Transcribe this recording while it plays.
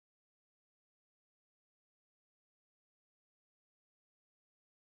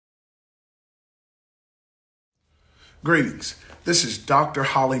Greetings. This is Dr.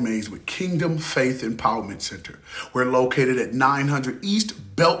 Holly Mays with Kingdom Faith Empowerment Center. We're located at 900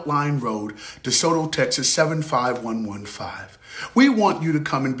 East Beltline Road, DeSoto, Texas, 75115. We want you to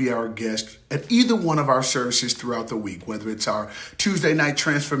come and be our guest at either one of our services throughout the week, whether it's our Tuesday night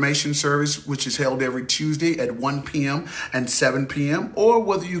transformation service, which is held every Tuesday at 1 p.m. and 7 p.m., or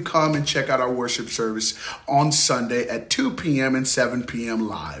whether you come and check out our worship service on Sunday at 2 p.m. and 7 p.m.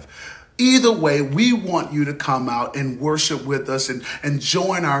 live. Either way, we want you to come out and worship with us and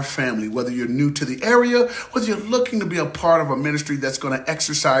join our family, whether you're new to the area, whether you're looking to be a part of a ministry that's going to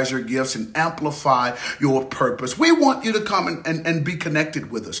exercise your gifts and amplify your purpose. We want you to come and be connected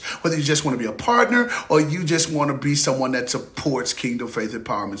with us, whether you just want to be a partner or you just want to be someone that supports Kingdom Faith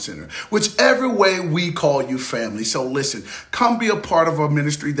Empowerment Center. Whichever way, we call you family. So listen, come be a part of a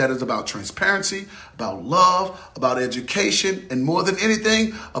ministry that is about transparency, about love, about education, and more than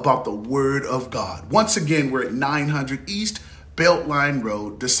anything, about the Word of God. Once again, we're at 900 East Beltline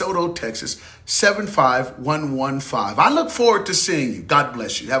Road, DeSoto, Texas, 75115. I look forward to seeing you. God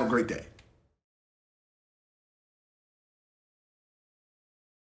bless you. Have a great day.